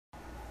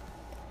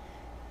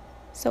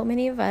So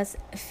many of us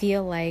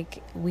feel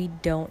like we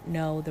don't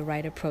know the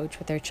right approach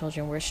with our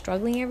children. We're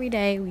struggling every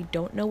day. We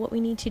don't know what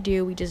we need to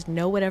do. We just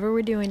know whatever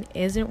we're doing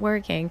isn't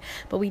working,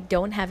 but we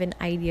don't have an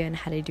idea on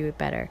how to do it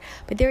better.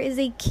 But there is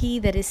a key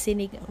that is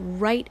sitting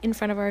right in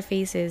front of our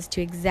faces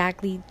to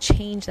exactly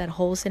change that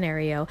whole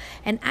scenario.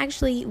 And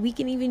actually, we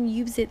can even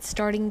use it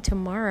starting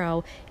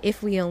tomorrow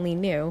if we only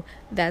knew.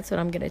 That's what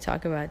I'm going to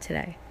talk about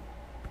today.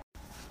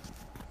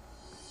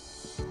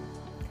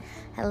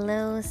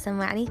 Hello,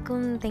 assalamu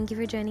alaikum. Thank you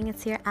for joining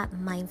us here at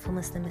Mindful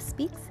Muslimah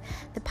Speaks,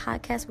 the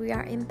podcast where we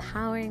are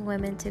empowering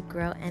women to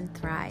grow and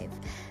thrive.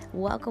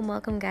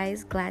 Welcome,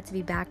 guys. Glad to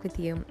be back with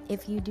you.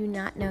 If you do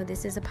not know,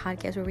 this is a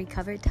podcast where we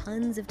cover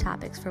tons of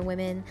topics for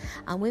women,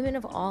 women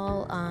of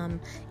all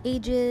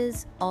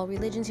ages, all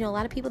religions. You know, a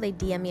lot of people, they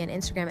DM me on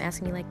Instagram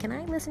asking me, like, can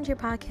I listen to your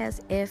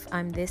podcast if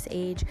I'm this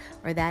age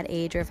or that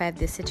age, or if I have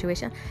this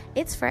situation?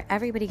 It's for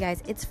everybody,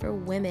 guys. It's for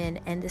women.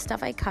 And the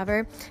stuff I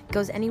cover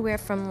goes anywhere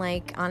from,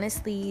 like,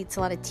 honestly, it's a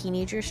lot of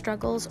teenager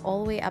struggles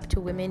all the way up to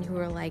women who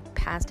are, like,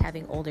 past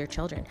having older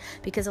children.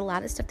 Because a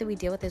lot of stuff that we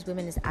deal with as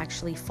women is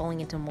actually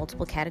falling into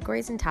multiple categories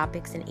and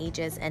topics and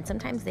ages, and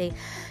sometimes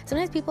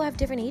people have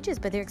different ages,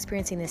 but they're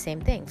experiencing the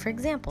same thing. For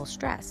example,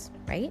 stress,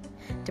 right?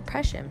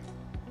 Depression,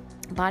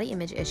 body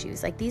image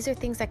issues. Like, these are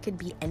things that could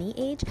be any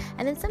age,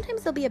 and then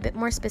sometimes they'll be a bit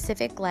more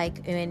specific, like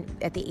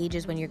at the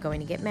ages when you're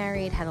going to get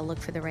married, how to look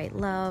for the right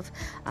love,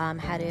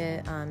 how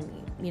to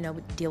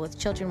deal with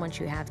children once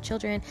you have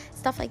children,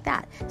 stuff like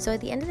that. So at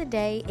the end of the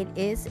day, it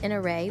is an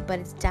array, but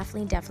it's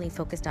definitely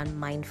focused on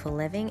mindful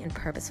living and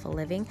purposeful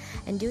living,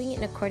 and doing it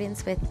in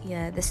accordance with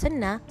the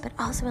sunnah, but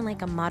also in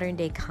like a modern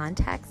day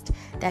context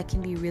that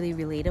can be really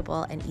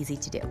relatable and easy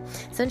to do.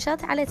 So inshallah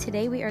ta'ala,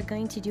 today we are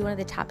going to do one of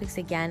the topics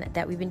again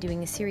that we've been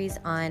doing a series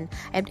on.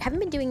 I haven't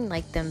been doing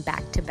like them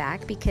back to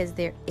back because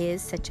there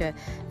is such a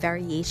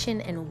variation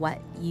in what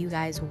you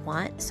guys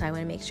want. So I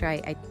want to make sure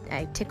I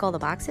tick all the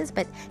boxes.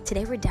 But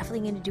today we're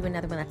definitely going to do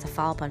another one that's a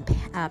follow-up on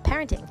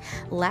parenting.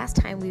 Last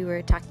time we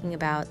were talking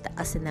about the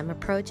us and them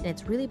approach, and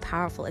it's really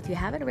powerful. If you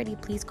haven't already,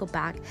 please go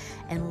back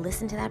and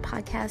listen to that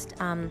podcast.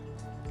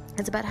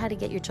 It's about how to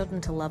get your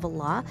children to love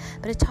Allah,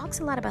 but it talks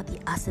a lot about the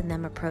us and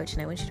them approach,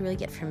 and I want you to really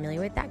get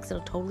familiar with that because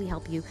it'll totally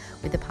help you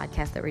with the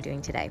podcast that we're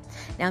doing today.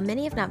 Now,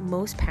 many, if not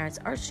most, parents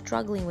are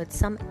struggling with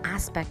some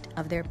aspect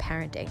of their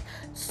parenting.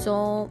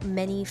 So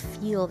many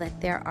feel that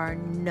there are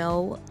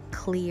no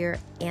clear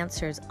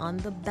answers on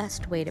the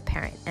best way to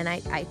parent, and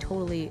I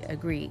totally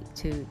agree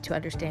to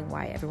understand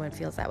why everyone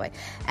feels that way.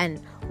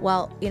 And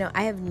well,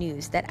 I have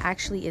news that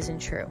actually isn't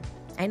true.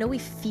 I know we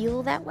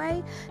feel that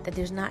way, that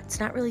it's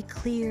not really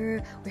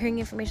clear, we're hearing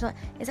information,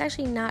 it's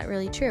actually not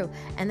really true.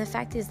 And the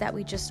fact is that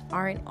we just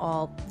aren't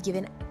all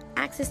given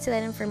access to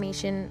that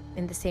information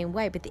in the same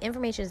way, but the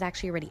information is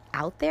actually already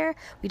out there.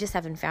 We just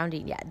haven't found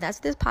it yet. That's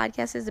what this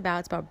podcast is about.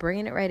 It's about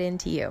bringing it right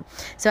into you.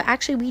 So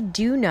actually, we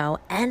do know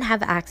and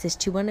have access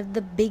to one of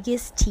the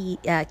biggest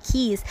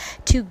keys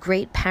to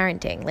great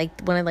parenting, like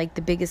one of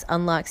the biggest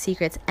unlocked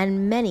secrets.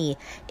 And many,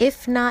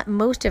 if not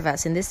most of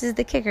us, and this is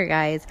the kicker,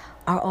 guys,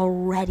 are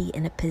already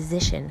in a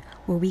position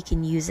where we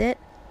can use it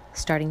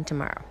starting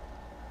tomorrow.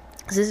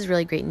 So this is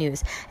really great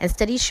news. And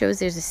studies shows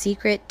there's a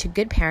secret to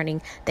good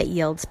parenting that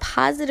yields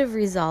positive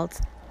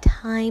results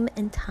time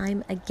and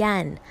time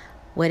again.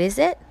 What is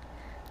it?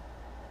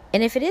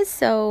 And if it is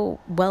so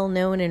well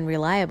known and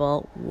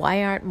reliable,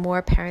 why aren't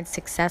more parents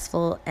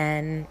successful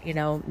and,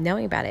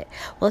 knowing about it?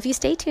 Well, if you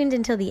stay tuned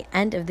until the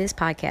end of this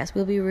podcast,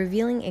 we'll be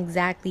revealing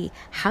exactly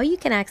how you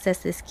can access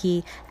this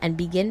key and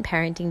begin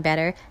parenting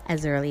better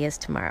as early as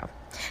tomorrow.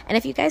 And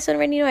if you guys don't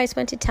already know, I just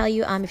want to tell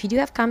you, if you do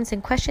have comments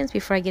and questions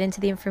before I get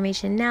into the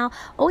information now,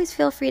 always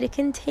feel free to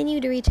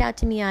continue to reach out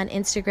to me on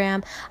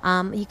Instagram.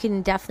 You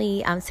can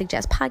definitely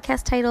suggest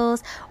podcast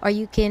titles, or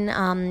you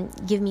can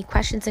give me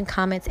questions and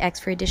comments,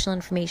 ask for additional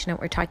information on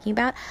what we're talking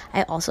about.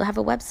 I also have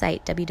a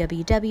website,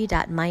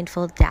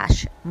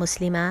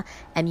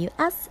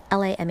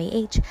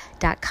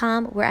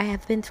 www.mindful-muslimah.com, where I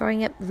have been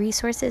throwing up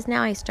resources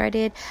now. I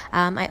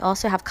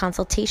also have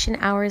consultation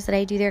hours that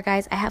I do there,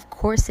 guys. I have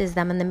courses that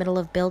I'm in the middle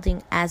of building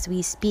as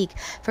we speak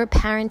for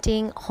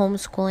parenting,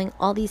 homeschooling,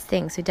 all these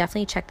things. So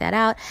definitely check that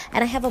out.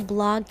 And I have a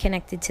blog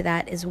connected to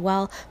that as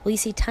well, where you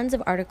see tons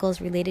of articles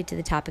related to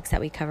the topics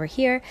that we cover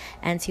here.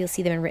 And so you'll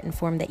see them in written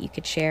form that you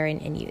could share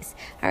and use.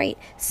 All right.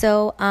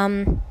 So,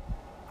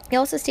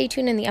 also stay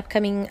tuned in the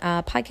upcoming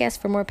podcast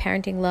for more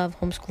parenting, love,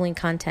 homeschooling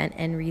content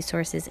and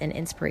resources and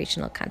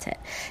inspirational content.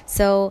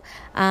 So,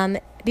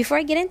 before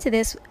I get into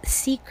this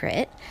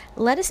secret,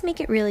 let us make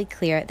it really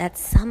clear that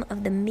some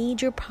of the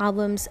major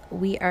problems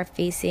we are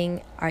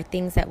facing are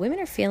things that women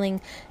are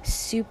feeling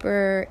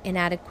super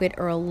inadequate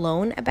or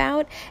alone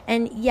about.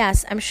 And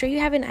yes, I'm sure you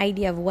have an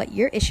idea of what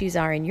your issues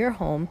are in your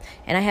home,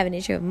 and I have an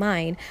issue of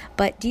mine,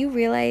 but do you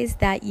realize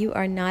that you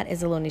are not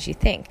as alone as you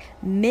think?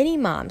 Many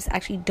moms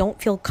actually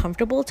don't feel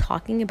comfortable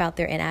talking about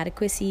their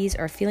inadequacies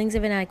or feelings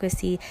of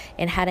inadequacy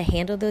and how to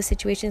handle those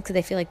situations because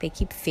they feel like they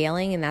keep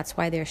failing, and that's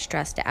why they're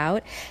stressed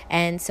out.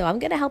 And so I'm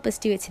going to help us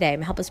do it today. I'm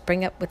going to help us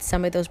bring up what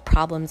some of those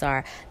problems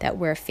are that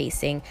we're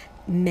facing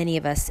many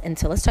of us, and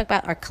so let's talk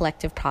about our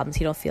collective problems.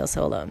 You don't feel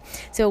so alone.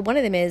 So one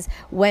of them is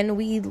when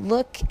we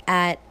look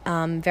at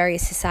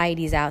various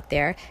societies out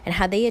there and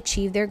how they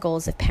achieve their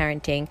goals of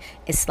parenting,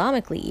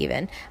 Islamically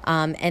even,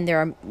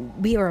 and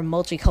we are a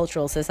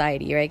multicultural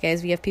society, right,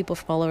 guys? We have people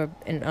from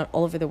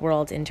all over the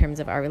world in terms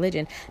of our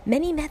religion.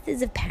 Many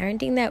methods of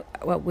parenting that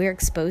what we're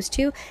exposed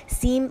to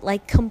seem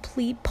like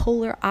complete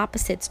polar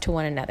opposites to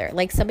one another.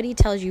 Like somebody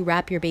tells you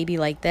wrap your baby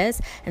like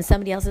this, and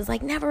somebody else is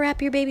like, never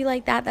wrap your baby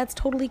like that. That's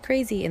totally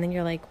crazy. And then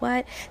you're like,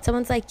 what?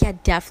 Someone's like, yeah,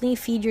 definitely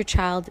feed your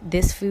child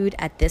this food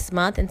at this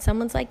month. And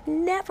someone's like,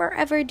 never,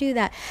 ever do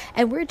that.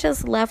 And we're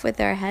just left with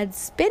our heads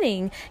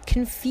spinning,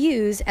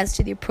 confused as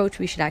to the approach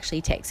we should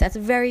actually take. So that's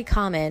very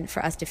common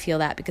for us to feel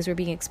that because we're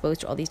being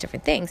exposed to all these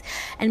different things.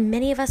 And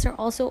many of us are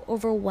also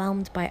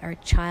overwhelmed by our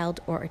child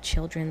or our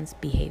children's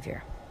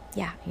behavior.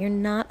 Yeah, you're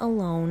not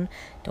alone.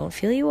 Don't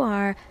feel you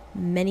are.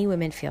 Many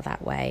women feel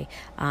that way.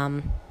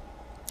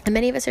 And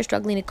many of us are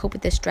struggling to cope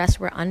with the stress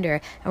we're under,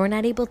 and we're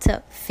not able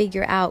to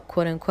figure out,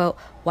 quote unquote,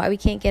 why we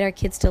can't get our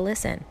kids to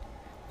listen,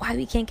 why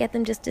we can't get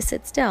them just to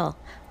sit still.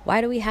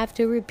 Why do we have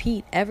to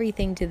repeat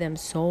everything to them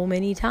so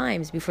many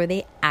times before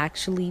they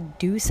actually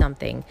do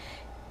something,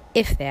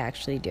 if they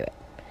actually do it?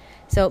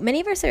 So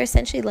many of us are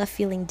essentially left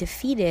feeling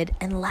defeated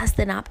and less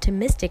than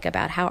optimistic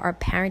about how our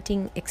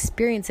parenting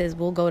experiences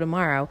will go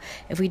tomorrow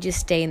if we just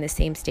stay in the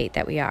same state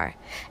that we are.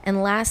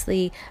 And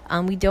lastly,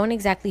 we don't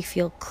exactly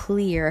feel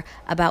clear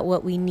about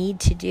what we need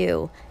to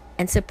do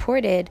and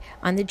supported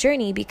on the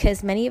journey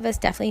because many of us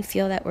definitely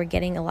feel that we're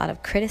getting a lot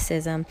of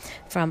criticism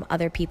from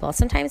other people.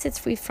 Sometimes it's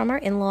from our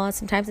in-laws,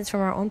 sometimes it's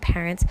from our own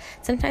parents.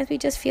 Sometimes we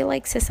just feel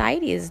like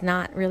society is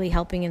not really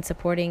helping and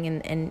supporting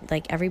and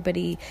like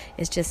everybody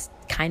is just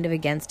kind of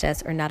against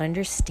us or not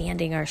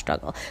understanding our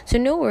struggle. So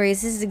no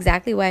worries, this is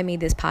exactly why I made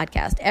this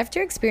podcast.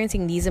 After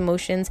experiencing these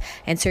emotions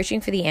and searching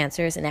for the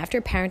answers, and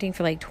after parenting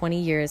for like 20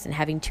 years and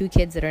having 2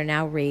 kids that are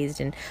now raised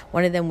and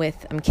one of them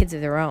with kids of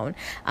their own,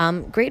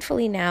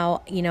 gratefully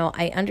now,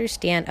 I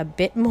understand a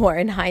bit more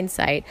in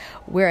hindsight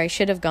where I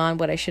should have gone,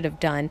 what I should have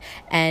done,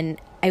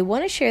 and I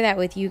want to share that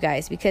with you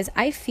guys because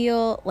I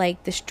feel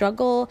like the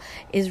struggle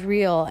is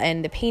real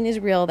and the pain is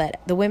real that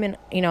the women,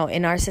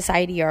 in our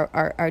society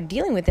are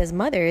dealing with as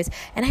mothers.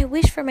 And I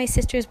wish for my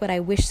sisters what I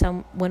wish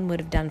someone would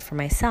have done for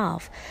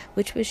myself,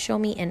 which was show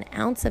me an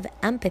ounce of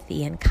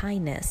empathy and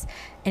kindness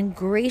and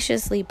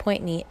graciously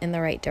point me in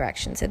the right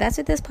direction. So that's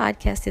what this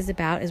podcast is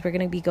about, is we're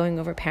going to be going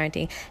over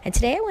parenting. And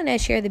today I want to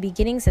share the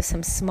beginnings of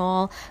some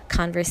small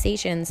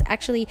conversations.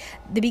 Actually,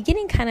 the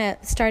beginning kind of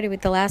started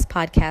with the last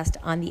podcast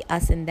on the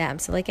us and them.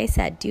 So like I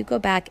said, do go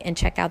back and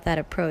check out that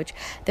approach.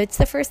 That's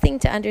the first thing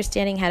to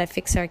understanding how to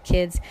fix our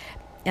kids,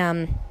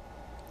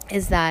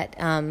 is that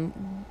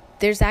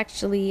there's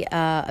actually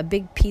a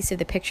big piece of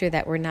the picture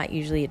that we're not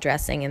usually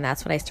addressing, and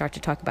that's what I start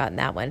to talk about in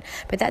that one.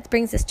 But that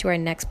brings us to our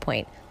next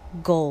point.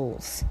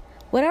 Goals.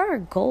 What are our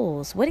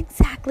goals? What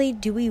exactly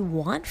do we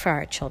want for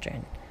our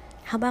children?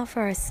 How about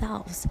for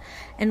ourselves?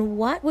 And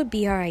what would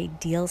be our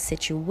ideal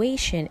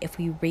situation if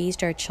we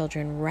raised our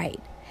children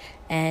right?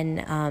 And,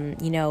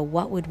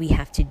 what would we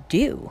have to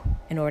do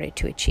in order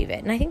to achieve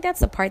it? And I think that's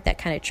the part that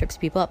kind of trips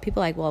people up.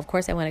 People are like, well, of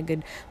course I want a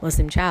good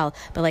Muslim child,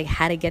 but like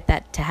how to get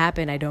that to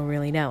happen, I don't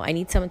really know. I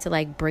need someone to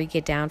like break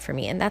it down for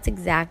me. And that's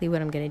exactly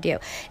what I'm going to do.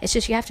 It's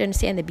just you have to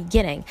understand the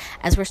beginning,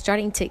 as we're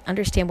starting to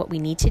understand what we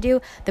need to do,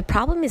 the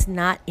problem is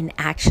not in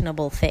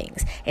actionable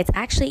things. It's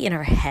actually in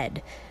our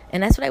head.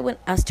 And that's what I want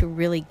us to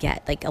really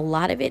get. Like a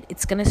lot of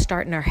it's going to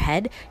start in our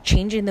head,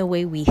 changing the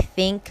way we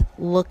think,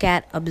 look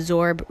at,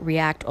 absorb,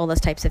 react, all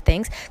those types of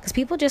things. Because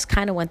people just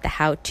kind of want the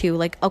how-to.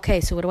 Like, okay,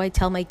 so what do I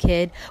tell my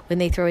kid when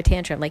they throw a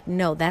tantrum? Like,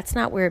 no, that's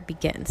not where it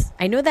begins.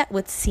 I know that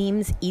what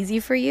seems easy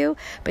for you,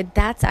 but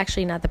that's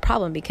actually not the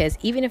problem. Because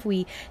even if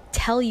we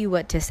tell you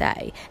what to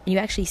say and you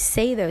actually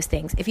say those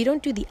things, if you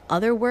don't do the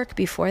other work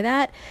before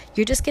that,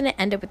 you're just going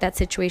to end up with that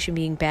situation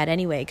being bad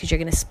anyway, because you're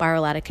going to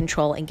spiral out of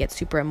control and get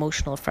super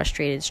emotional,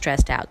 frustrated,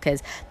 stressed out,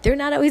 because they're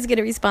not always going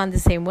to respond the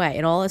same way.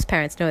 And all us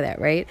parents know that,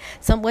 right?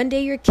 One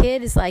day your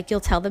kid is like, you'll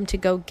tell them to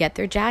go get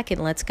their jacket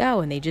and let's go,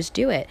 and they just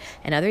do it.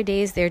 And other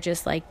days they're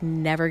just like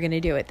never going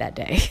to do it that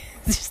day.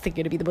 It's just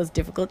going to be the most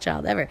difficult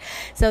child ever.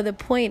 So the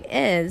point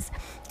is,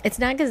 it's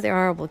not because they're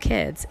horrible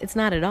kids. It's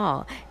not at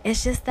all.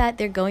 It's just that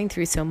they're going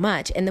through so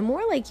much. And the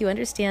more like you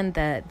understand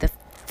the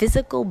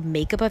physical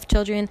makeup of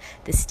children,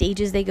 the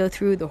stages they go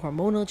through, the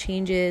hormonal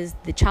changes,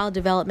 the child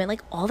development,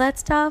 like all that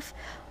stuff,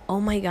 oh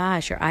my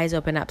gosh, your eyes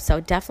open up. So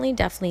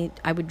definitely,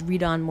 I would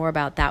read on more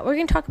about that. We're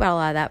going to talk about a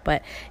lot of that,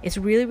 but it's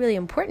really, really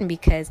important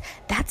because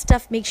that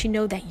stuff makes you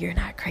know that you're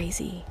not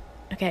crazy.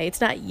 Okay, it's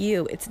not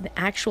you. It's an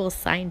actual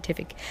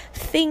scientific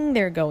thing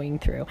they're going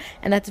through.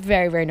 And that's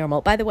very, very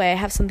normal. By the way, I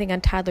have something on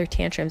toddler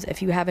tantrums.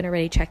 If you haven't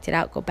already checked it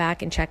out, go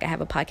back and check. I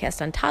have a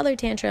podcast on toddler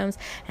tantrums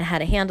and how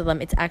to handle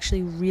them. It's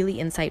actually really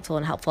insightful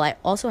and helpful. I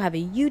also have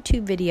a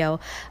YouTube video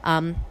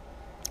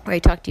where I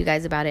talk to you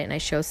guys about it and I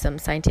show some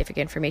scientific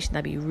information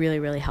that'd be really,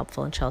 really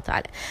helpful and chill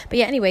thought. But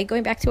yeah, anyway,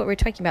 going back to what we're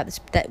talking about,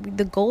 that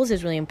the goals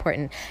is really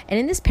important. And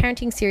in this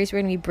parenting series,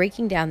 we're going to be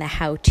breaking down the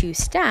how-to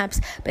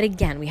steps. But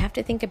again, we have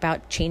to think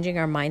about changing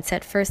our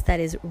mindset first. That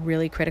is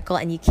really critical,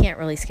 and you can't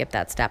really skip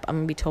that step. I'm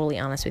going to be totally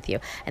honest with you.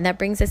 And that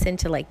brings us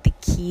into like the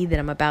key that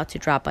I'm about to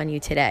drop on you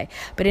today.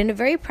 But in a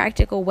very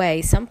practical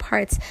way, some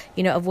parts,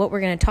 of what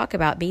we're going to talk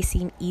about may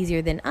seem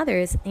easier than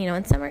others,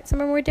 and some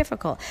are more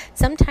difficult.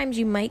 Sometimes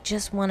you might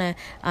just want to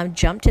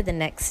jump to the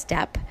next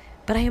step,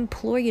 but I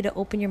implore you to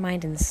open your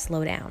mind and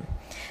slow down.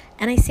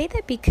 And I say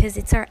that because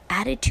it's our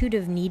attitude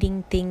of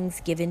needing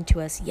things given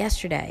to us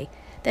yesterday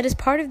that is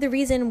part of the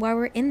reason why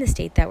we're in the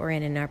state that we're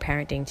in our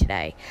parenting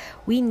today.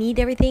 We need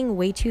everything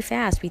way too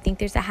fast. We think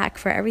there's a hack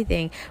for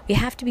everything. We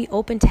have to be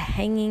open to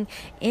hanging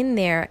in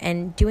there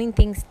and doing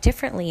things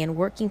differently and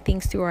working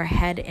things through our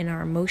head and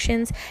our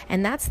emotions.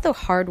 And that's the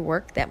hard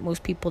work that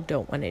most people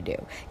don't want to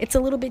do. It's a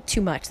little bit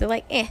too much. They're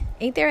like,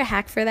 ain't there a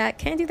hack for that?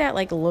 Can I do that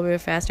like a little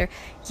bit faster?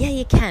 Yeah,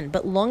 you can.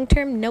 But long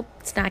term, nope,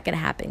 it's not going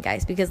to happen,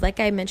 guys. Because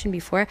like I mentioned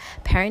before,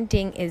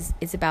 parenting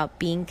is about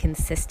being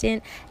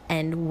consistent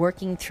and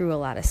working through a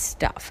lot of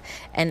stuff.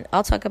 And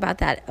I'll talk about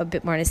that a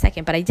bit more in a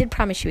second, but I did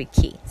promise you a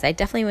key. So I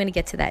definitely want to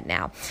get to that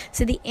now.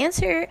 So the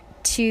answer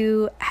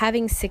to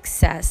having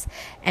success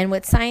and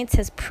what science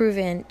has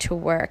proven to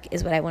work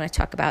is what I want to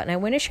talk about. And I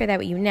want to share that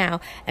with you now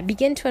and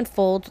begin to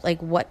unfold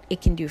like what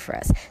it can do for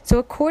us. So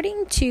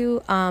according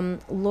to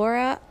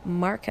Laura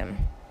Markham,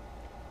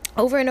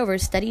 over and over,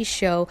 studies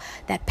show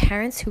that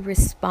parents who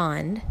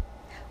respond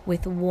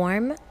with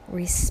warm,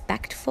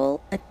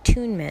 respectful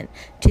attunement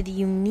to the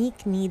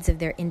unique needs of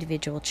their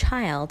individual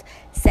child,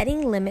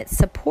 setting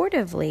limits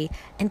supportively,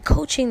 and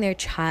coaching their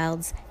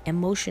child's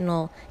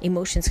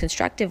emotions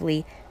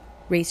constructively,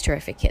 raise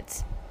terrific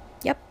kids.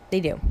 Yep,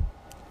 they do.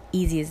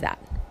 Easy as that.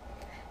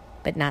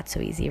 But not so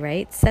easy,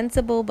 right?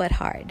 Sensible but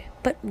hard.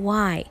 But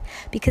why?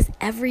 Because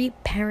every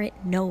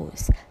parent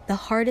knows the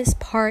hardest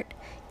part,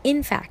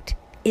 in fact,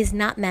 is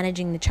not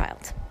managing the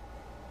child.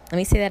 Let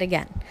me say that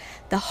again.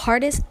 The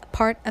hardest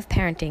part of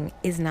parenting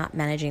is not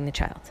managing the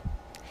child.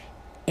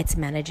 It's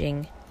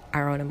managing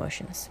our own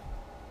emotions.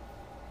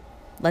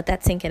 Let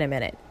that sink in a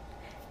minute.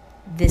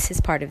 This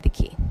is part of the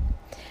key.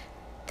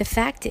 The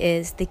fact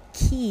is, the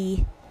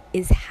key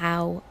is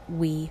how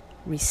we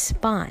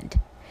respond.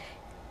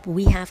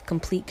 We have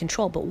complete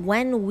control. But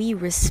when we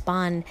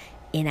respond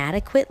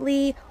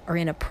inadequately or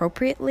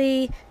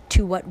inappropriately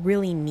to what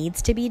really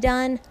needs to be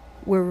done,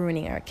 we're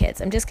ruining our kids.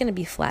 I'm just going to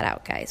be flat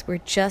out, guys. We're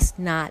just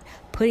not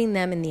putting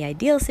them in the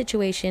ideal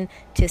situation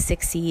to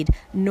succeed,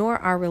 nor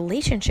our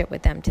relationship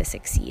with them to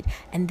succeed.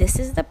 And this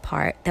is the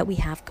part that we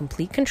have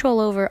complete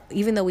control over,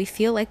 even though we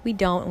feel like we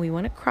don't, and we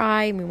want to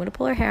cry, and we want to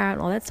pull our hair out,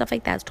 and all that stuff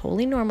like that. It's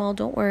totally normal.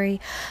 Don't worry.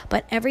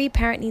 But every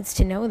parent needs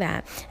to know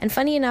that. And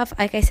funny enough,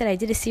 like I said, I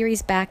did a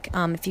series back,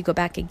 if you go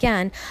back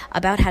again,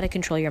 about how to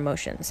control your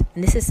emotions.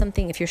 And this is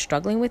something, if you're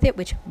struggling with it,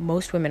 which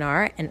most women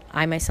are, and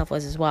I myself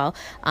was as well,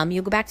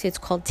 you'll go back to, it's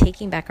called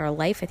Taking Back Our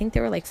Life. I think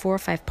there were like 4 or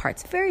 5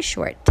 parts, very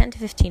short, 10 to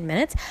 15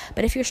 minutes.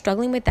 But if you're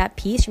struggling with that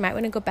piece, you might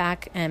want to go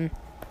back and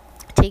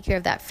take care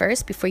of that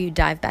first before you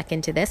dive back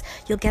into this.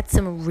 You'll get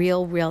some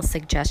real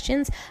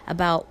suggestions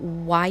about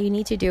why you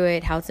need to do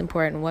it, how it's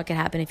important, what could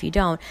happen if you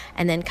don't,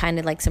 and then kind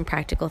of like some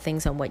practical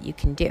things on what you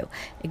can do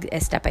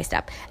step by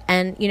step.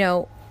 And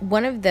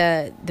one of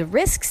the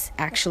risks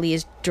actually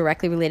is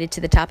directly related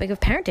to the topic of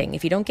parenting.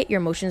 If you don't get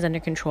your emotions under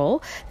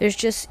control,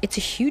 it's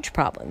a huge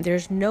problem.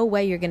 There's no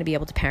way you're going to be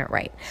able to parent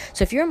right.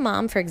 So if you're a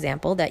mom, for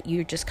example, that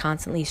you're just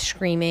constantly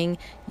screaming,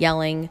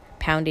 yelling,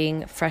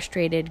 pounding,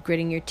 frustrated,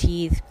 gritting your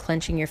teeth,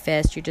 clenching your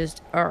fist, you're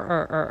just,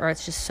 or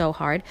it's just so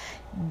hard,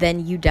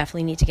 then you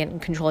definitely need to get in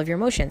control of your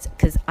emotions.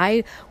 Because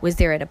I was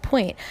there at a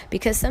point,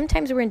 because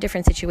sometimes we're in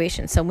different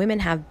situations. Some women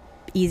have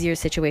easier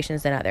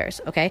situations than others,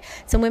 okay?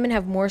 Some women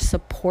have more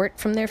support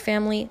from their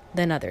family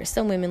than others.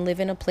 Some women live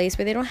in a place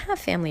where they don't have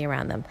family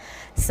around them.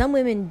 Some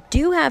women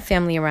do have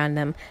family around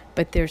them,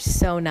 but they're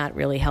so not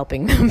really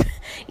helping them,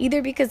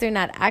 either because they're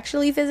not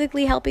actually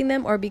physically helping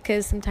them, or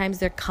because sometimes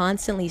they're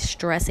constantly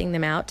stressing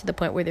them out to the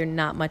point where they're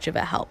not much of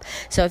a help.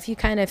 So if you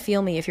kind of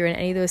feel me, if you're in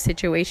any of those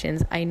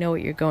situations, I know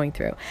what you're going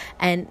through.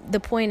 And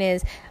the point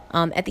is,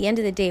 at the end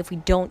of the day, if we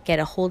don't get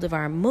a hold of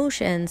our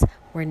emotions,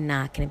 we're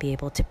not going to be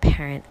able to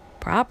parent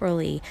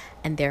properly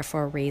and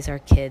therefore raise our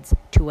kids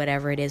to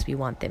whatever it is we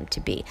want them to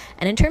be.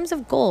 And in terms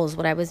of goals,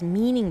 what I was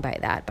meaning by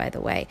that, by the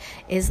way,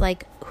 is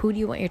like, who do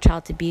you want your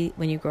child to be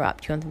when you grow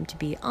up? Do you want them to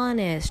be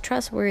honest,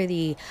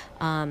 trustworthy,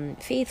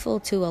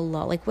 faithful to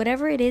Allah? Like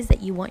whatever it is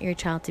that you want your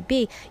child to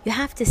be, you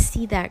have to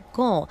see that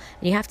goal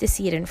and you have to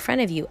see it in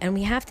front of you. And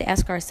we have to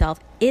ask ourselves,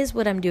 is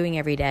what I'm doing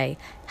every day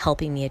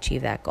helping me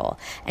achieve that goal?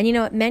 And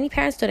many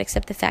parents don't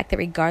accept the fact that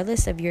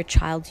regardless of your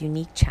child's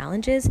unique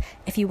challenges,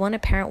 if you want to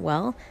parent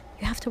well,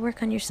 you have to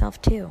work on yourself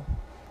too.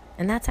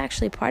 And that's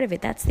actually part of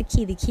it. That's the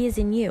key. The key is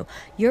in you.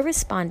 You're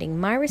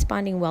responding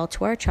well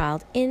to our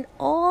child in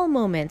all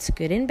moments,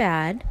 good and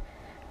bad,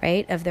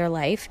 right, of their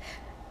life,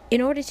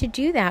 in order to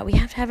do that, we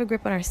have to have a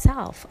grip on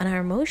ourselves, on our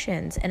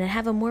emotions, and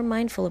have a more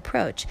mindful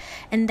approach.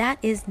 And that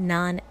is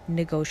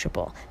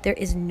non-negotiable. There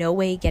is no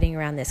way getting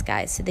around this,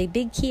 guys. So the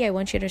big key I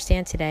want you to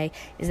understand today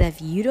is that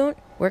if you don't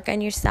work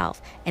on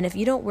yourself, and if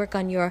you don't work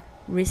on your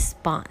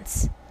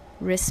response,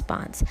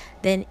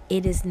 then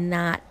it is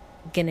not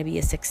going to be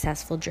a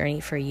successful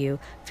journey for you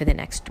for the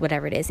next,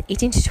 whatever it is,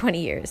 18 to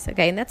 20 years.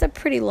 Okay. And that's a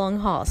pretty long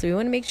haul. So we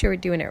want to make sure we're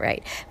doing it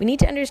right. We need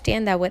to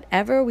understand that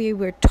whatever we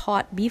were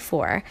taught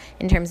before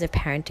in terms of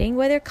parenting,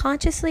 whether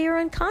consciously or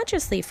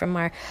unconsciously from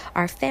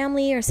our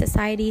family or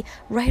society,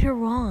 right or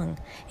wrong,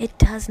 it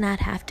does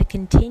not have to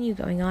continue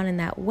going on in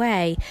that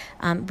way.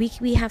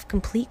 We have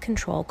complete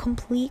control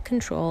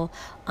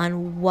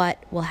on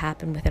what will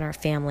happen within our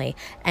family.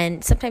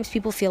 And sometimes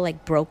people feel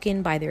like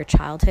broken by their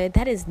childhood.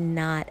 That is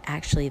not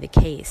actually the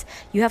case.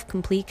 You have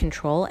complete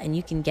control and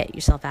you can get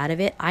yourself out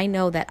of it. I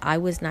know that I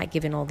was not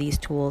given all these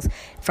tools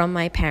from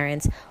my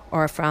parents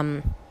or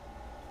from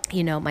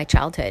my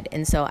childhood.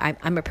 And so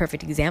I'm a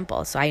perfect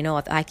example. So I know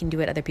if I can do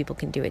it, other people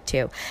can do it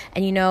too.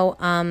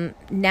 And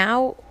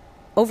now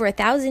over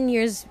 1,000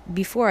 years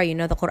before, the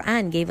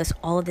Quran gave us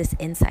all of this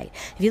insight.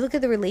 If you look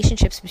at the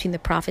relationships between the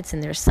prophets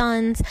and their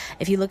sons,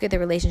 if you look at the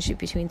relationship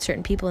between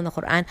certain people in the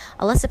Quran,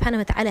 Allah subhanahu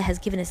wa ta'ala has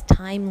given us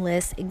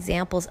timeless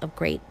examples of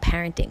great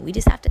parenting. We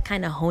just have to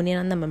kind of hone in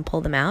on them and pull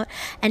them out.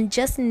 And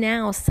just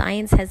now,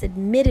 science has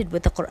admitted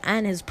what the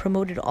Quran has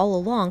promoted all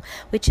along,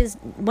 which is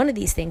one of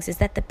these things, is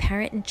that the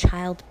parent and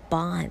child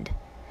bond,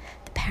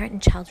 parent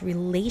and child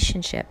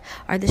relationship,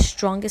 are the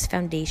strongest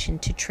foundation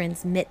to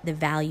transmit the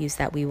values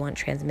that we want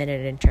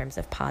transmitted in terms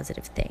of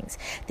positive things.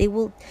 They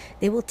will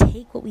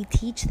take what we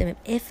teach them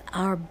if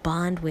our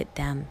bond with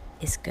them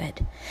is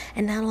good.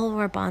 And not all of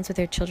our bonds with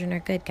our children are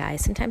good,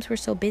 guys. Sometimes we're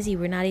so busy,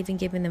 we're not even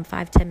giving them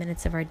 5-10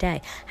 minutes of our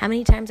day. How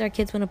many times our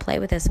kids want to play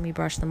with us and we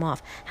brush them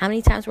off? How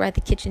many times we're at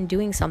the kitchen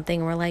doing something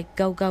and we're like,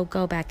 go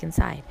back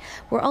inside?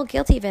 We're all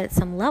guilty of it at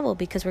some level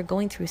because we're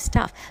going through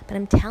stuff. But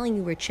I'm telling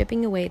you, we're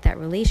chipping away at that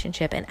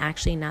relationship and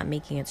actually not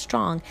making it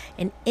strong.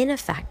 And in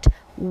effect,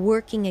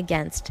 working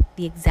against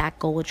the exact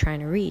goal we're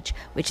trying to reach,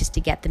 which is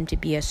to get them to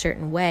be a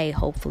certain way,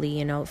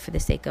 hopefully, for the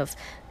sake of,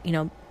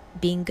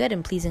 being good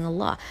and pleasing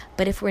Allah.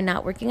 But if we're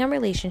not working on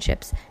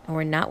relationships and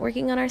we're not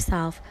working on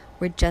ourselves,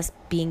 we're just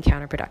being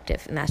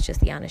counterproductive. And that's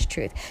just the honest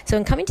truth. So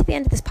in coming to the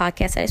end of this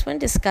podcast, I just want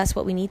to discuss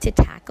what we need to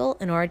tackle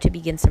in order to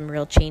begin some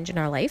real change in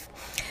our life.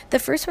 The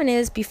first one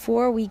is,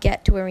 before we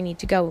get to where we need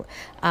to go,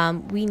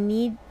 we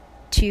need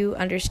to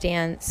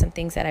understand some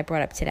things that I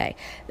brought up today.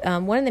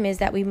 One of them is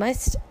that we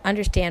must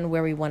understand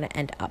where we want to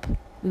end up.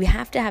 We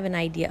have to have an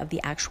idea of the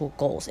actual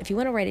goals. If you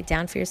want to write it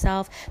down for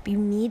yourself, but you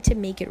need to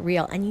make it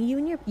real. And you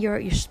and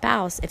your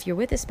spouse, if you're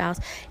with a spouse,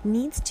 you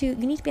need to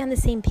be on the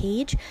same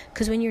page.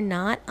 Because when you're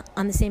not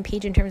on the same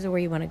page in terms of where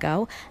you want to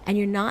go, and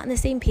you're not on the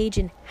same page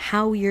in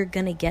how you're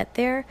going to get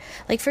there,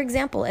 like for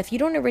example, if you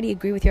don't already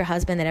agree with your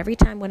husband that every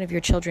time one of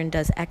your children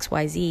does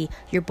XYZ,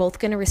 you're both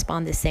going to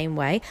respond the same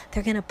way,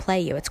 they're going to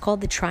play you. It's called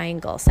the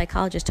triangle.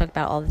 Psychologists talk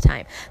about it all the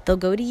time. They'll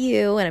go to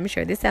you, and I'm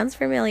sure this sounds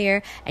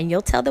familiar, and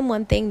you'll tell them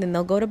one thing, then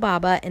they'll go to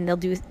Baba and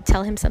they'll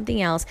tell him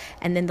something else,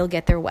 and then they'll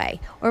get their way,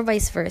 or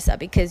vice versa,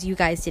 because you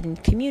guys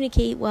didn't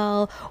communicate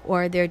well,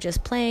 or they're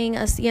just playing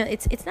us.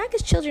 It's not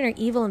because children are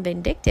evil and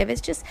vindictive.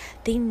 It's just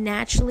they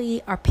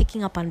naturally are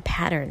picking up on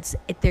patterns.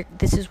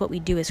 This is what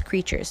we do as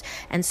creatures,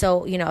 and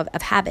so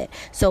of habit.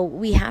 So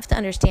we have to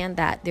understand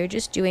that they're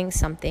just doing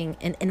something,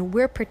 and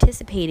we're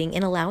participating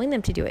in allowing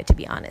them to do it. To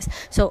be honest,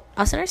 so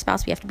us and our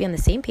spouse, we have to be on the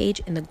same page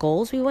in the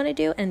goals we want to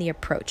do and the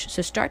approach.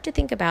 So start to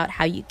think about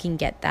how you can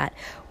get that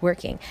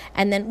working,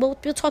 and then we'll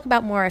talk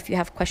about more if you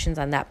have questions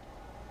on that.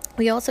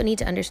 We also need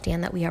to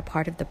understand that we are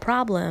part of the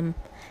problem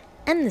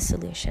and the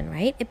solution,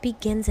 right? It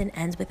begins and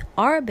ends with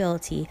our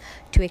ability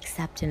to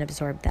accept and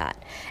absorb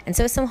that. And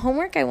so some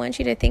homework I want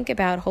you to think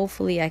about,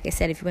 hopefully, like I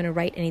said, if you want to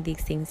write any of these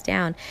things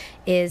down,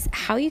 is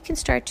how you can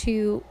start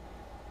to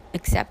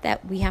accept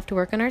that we have to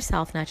work on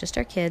ourselves, not just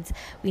our kids.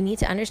 We need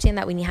to understand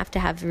that we have to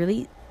have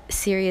really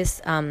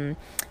serious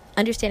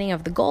understanding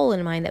of the goal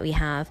in mind that we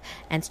have,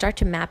 and start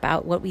to map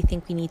out what we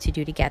think we need to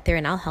do to get there.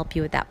 And I'll help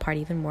you with that part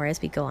even more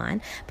as we go on.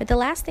 But the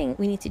last thing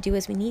we need to do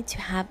is we need to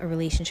have a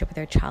relationship with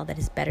our child that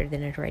is better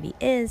than it already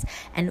is.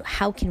 And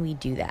how can we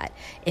do that?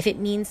 If it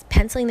means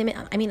penciling them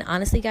in, I mean,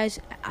 honestly, guys,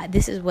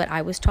 this is what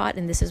I was taught,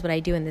 and this is what I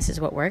do, and this is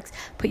what works.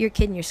 Put your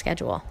kid in your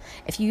schedule.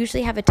 If you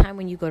usually have a time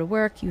when you go to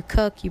work, you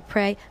cook, you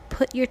pray,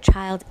 put your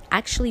child,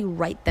 actually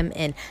write them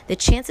in. The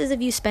chances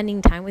of you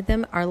spending time with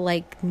them are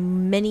like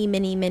many,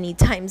 many, many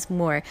times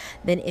more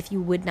than if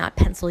you would not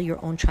pencil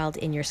your own child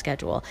in your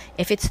schedule.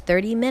 If it's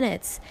 30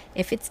 minutes,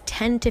 if it's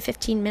 10 to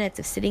 15 minutes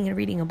of sitting and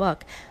reading a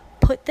book,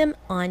 put them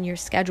on your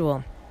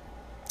schedule.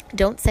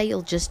 Don't say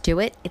you'll just do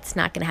it. It's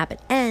not going to happen.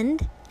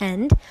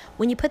 And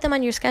when you put them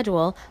on your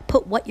schedule,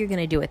 put what you're going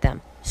to do with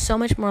them. So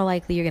much more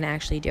likely you're going to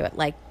actually do it.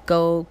 Like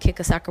go kick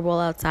a soccer ball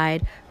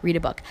outside, read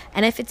a book.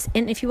 And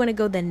if you want to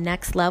go the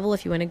next level,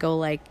 if you want to go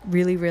like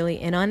really, really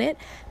in on it,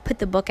 put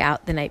the book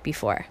out the night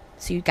before.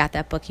 so you got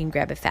that book, you can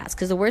grab it fast.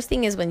 Because the worst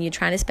thing is when you're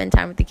trying to spend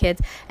time with the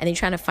kids and you're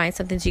trying to find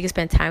something so you can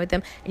spend time with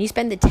them, and you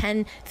spend the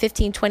 10,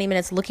 15, 20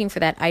 minutes looking for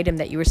that item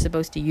that you were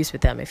supposed to use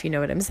with them, if you know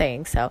what I'm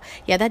saying. So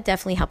yeah, that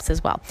definitely helps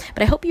as well.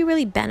 But I hope you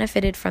really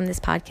benefited from this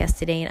podcast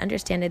today and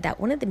understood that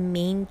one of the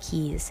main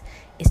keys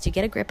is to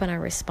get a grip on our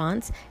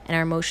response and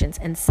our emotions.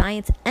 And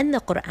science and the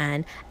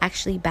Quran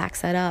actually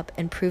backs that up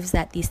and proves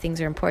that these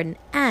things are important,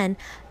 and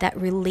that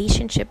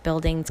relationship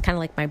building, it's kind of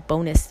like my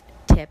bonus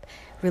tip,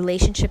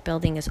 relationship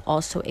building is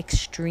also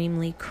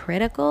extremely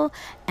critical,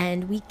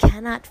 and we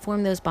cannot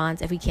form those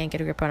bonds if we can't get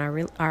a grip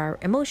on our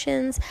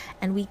emotions,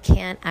 and we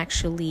can't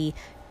actually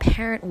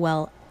parent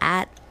well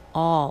at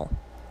all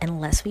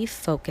unless we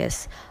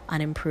focus on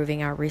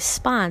improving our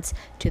response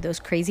to those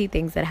crazy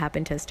things that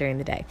happen to us during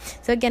the day.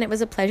 So again, it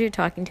was a pleasure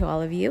talking to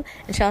all of you.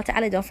 Inshallah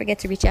ta'ala, don't forget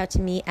to reach out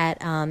to me at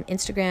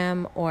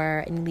Instagram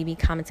or leave me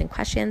comments and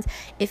questions.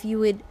 If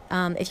you're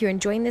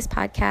enjoying this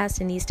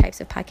podcast and these types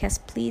of podcasts,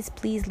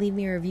 please leave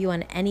me a review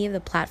on any of the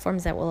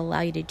platforms that will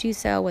allow you to do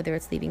so, whether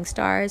it's leaving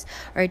stars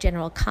or a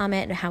general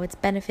comment or how it's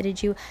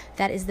benefited you.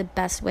 That is the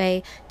best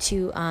way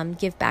to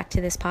give back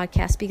to this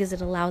podcast, because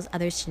it allows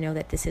others to know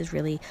that this is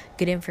really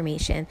good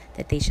information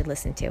that they should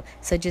listen to.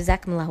 So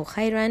jazakumullahu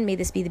khairan. May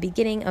this be the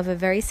beginning of a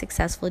very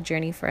successful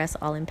journey for us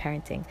all in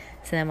parenting.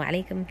 Assalamu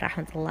alaikum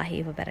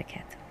rahmatullahi wa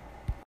barakatuh.